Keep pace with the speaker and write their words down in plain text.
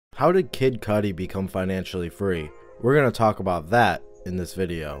How did Kid Cudi become financially free? We're going to talk about that in this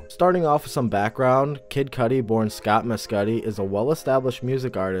video. Starting off with some background, Kid Cudi, born Scott Mescudi, is a well-established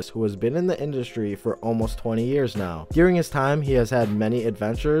music artist who has been in the industry for almost 20 years now. During his time, he has had many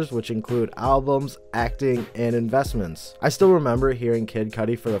adventures, which include albums, acting, and investments. I still remember hearing Kid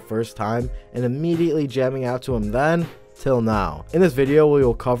Cudi for the first time and immediately jamming out to him then till now. In this video, we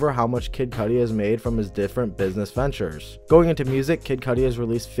will cover how much Kid Cudi has made from his different business ventures. Going into music, Kid Cudi has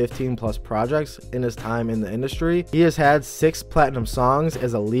released 15 plus projects in his time in the industry. He has had 6 platinum songs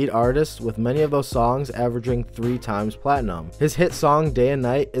as a lead artist, with many of those songs averaging 3 times platinum. His hit song Day and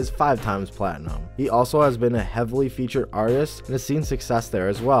Night is 5 times platinum. He also has been a heavily featured artist and has seen success there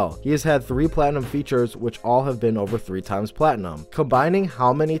as well. He has had 3 platinum features, which all have been over 3 times platinum. Combining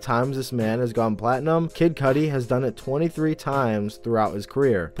how many times this man has gone platinum, Kid Cudi has done it 23 times throughout his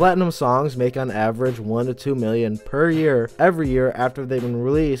career. Platinum songs make on average 1 to 2 million per year every year after they've been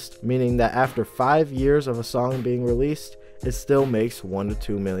released, meaning that after 5 years of a song being released, it still makes $1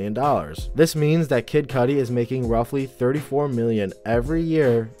 to $2 million. This means that Kid Cudi is making roughly $34 million every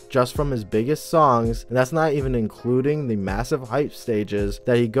year just from his biggest songs, and that's not even including the massive hype stages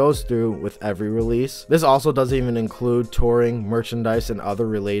that he goes through with every release. This also doesn't even include touring, merchandise, and other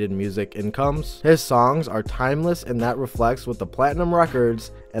related music incomes. His songs are timeless, and that reflects with the platinum records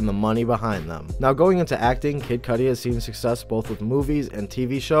and the money behind them. Now, going into acting, Kid Cudi has seen success both with movies and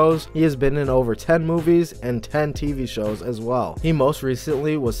TV shows. He has been in over 10 movies and 10 TV shows as well. He most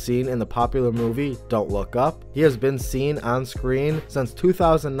recently was seen in the popular movie Don't Look Up. He has been seen on screen since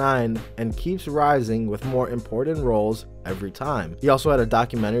 2009 and keeps rising with more important roles every time. He also had a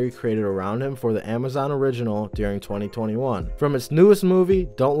documentary created around him for the Amazon original during 2021. From its newest movie,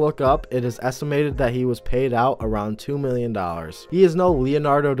 Don't Look Up, it is estimated that he was paid out around $2 million. He is no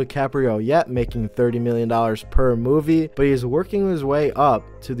Leonardo DiCaprio yet, making $30 million per movie, but he is working his way up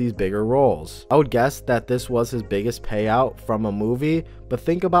to these bigger roles. I would guess that this was his biggest payout from a movie, but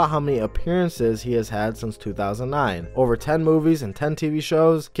think about how many appearances he has had since 2009. Over 10 movies and 10 TV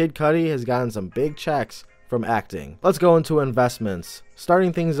shows, Kid Cudi has gotten some big checks from acting. Let's go into investments.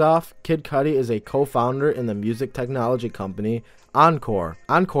 Starting things off, Kid Cudi is a co-founder in the music technology company Encore.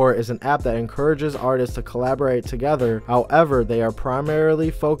 Encore is an app that encourages artists to collaborate together. However, they are primarily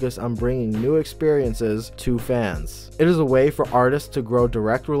focused on bringing new experiences to fans. It is a way for artists to grow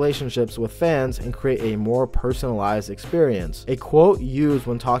direct relationships with fans and create a more personalized experience. A quote used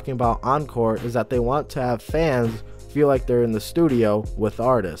when talking about Encore is that they want to have fans feel like they're in the studio with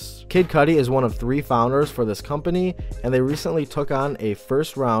artists. Kid Cudi is one of 3 founders for this company, and they recently took on a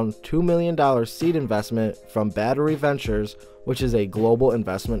first round $2 million seed investment from Battery Ventures, which is a global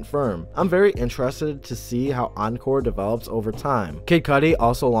investment firm. I'm very interested to see how Encore develops over time. Kid Cudi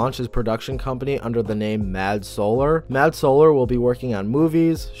also launched his production company under the name Mad Solar. Mad Solar will be working on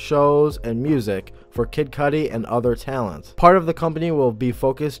movies, shows, and music for Kid Cudi and other talent. Part of the company will be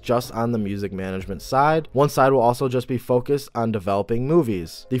focused just on the music management side. One side will also just be focused on developing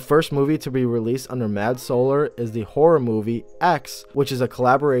movies. The first movie to be released under Mad Solar is the horror movie X, which is a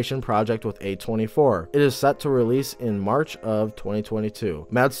collaboration project with A24. It is set to release in March of 2022.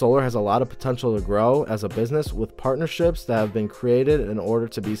 Mad Solar has a lot of potential to grow as a business with partnerships that have been created in order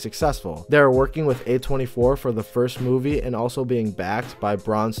to be successful. They are working with A24 for the first movie and also being backed by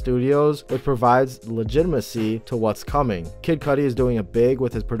Braun Studios, which provides legitimacy to what's coming. Kid Cudi is doing it big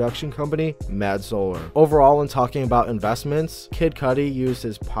with his production company, Mad Solar. Overall, when talking about investments, Kid Cudi used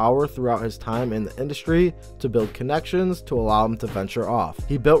his power throughout his time in the industry to build connections to allow him to venture off.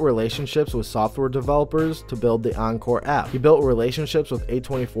 He built relationships with software developers to build the Encore app. He built relationships with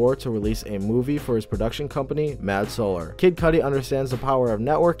A24 to release a movie for his production company, Mad Solar. Kid Cudi understands the power of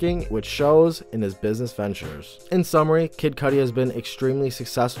networking, which shows in his business ventures. In summary, Kid Cudi has been extremely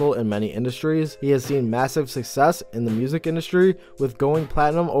successful in many industries. He has seen massive success in the music industry, with going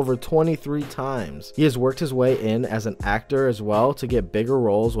platinum over 23 times. He has worked his way in as an actor as well to get bigger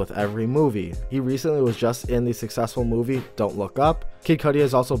roles with every movie. He recently was just in the successful movie Don't Look Up. Kid Cudi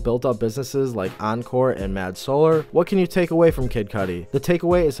has also built up businesses like Encore and Mad Solar. What can you take away from Kid Cudi? The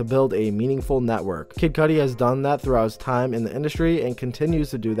takeaway is to build a meaningful network. Kid Cudi has done that throughout his time in the industry and continues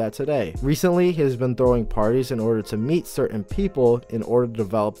to do that today. Recently, he has been throwing parties in order to meet certain people in order to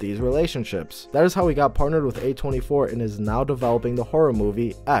develop these relationships. That is how he got partnered with A24 and is now developing the horror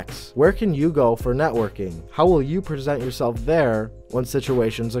movie X. Where can you go for networking? How will you present yourself there when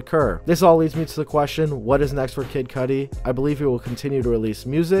situations occur? This all leads me to the question, what is next for Kid Cudi? I believe he will continue continue to release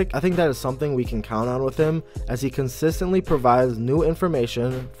music. I think that is something we can count on with him, as he consistently provides new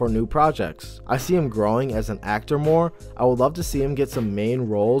information for new projects. I see him growing as an actor more. I would love to see him get some main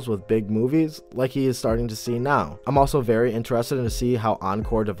roles with big movies like he is starting to see now. I'm also very interested in to see how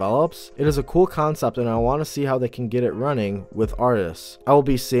Encore develops. It is a cool concept and I want to see how they can get it running with artists. I will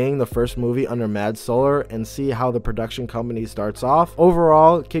be seeing the first movie under Mad Solar and see how the production company starts off.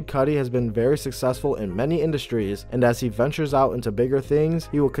 Overall, Kid Cudi has been very successful in many industries, and as he ventures out into bigger things,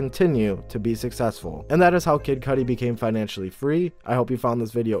 he will continue to be successful. And that is how Kid Cudi became financially free. I hope you found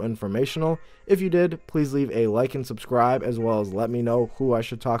this video informational. If you did, please leave a like and subscribe, as well as let me know who I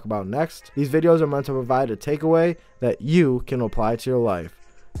should talk about next. These videos are meant to provide a takeaway that you can apply to your life.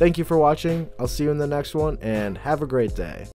 Thank you for watching. I'll see you in the next one, and have a great day.